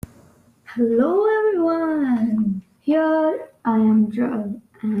Hello everyone. Here I am Joel,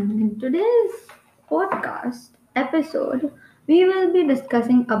 and in today's podcast episode, we will be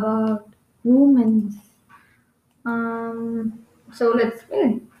discussing about women's. So let's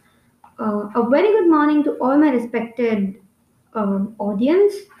begin. A very good morning to all my respected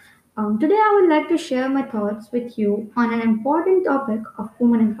audience. Today I would like to share my thoughts with you on an important topic of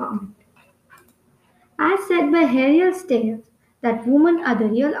women empowerment. As said by Harriet Staves, that women are the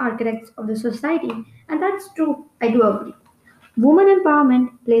real architects of the society, and that's true, I do agree. Women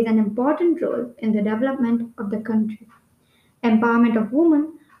empowerment plays an important role in the development of the country. Empowerment of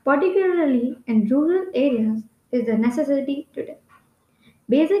women, particularly in rural areas, is a necessity today.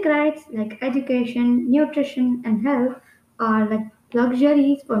 Basic rights like education, nutrition, and health are like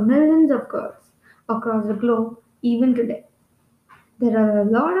luxuries for millions of girls across the globe, even today. There are a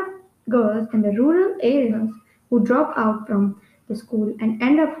lot of girls in the rural areas who drop out from the school and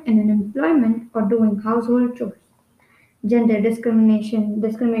end up in an employment or doing household chores. Gender discrimination,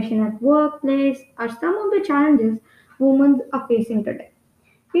 discrimination at workplace are some of the challenges women are facing today.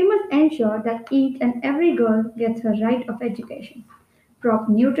 We must ensure that each and every girl gets her right of education,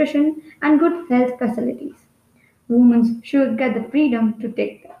 proper nutrition, and good health facilities. Women should get the freedom to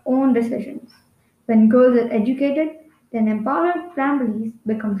take their own decisions. When girls are educated, then empowered families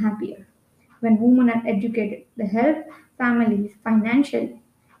become happier. When women are educated, they help families financially.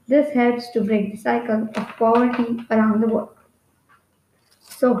 This helps to break the cycle of poverty around the world.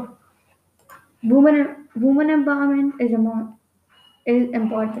 So, women empowerment is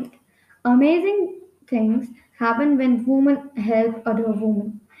important. Amazing things happen when women help other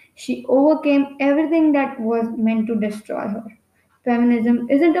women. She overcame everything that was meant to destroy her. Feminism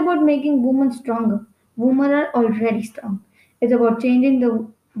isn't about making women stronger. Women are already strong. It's about changing the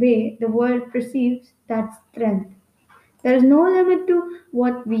way the world perceives that strength. There is no limit to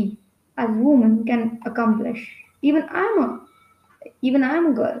what we as women can accomplish. Even I'm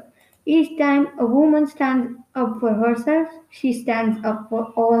a girl. Each time a woman stands up for herself, she stands up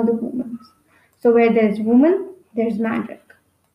for all the women. So where there's woman, there's magic.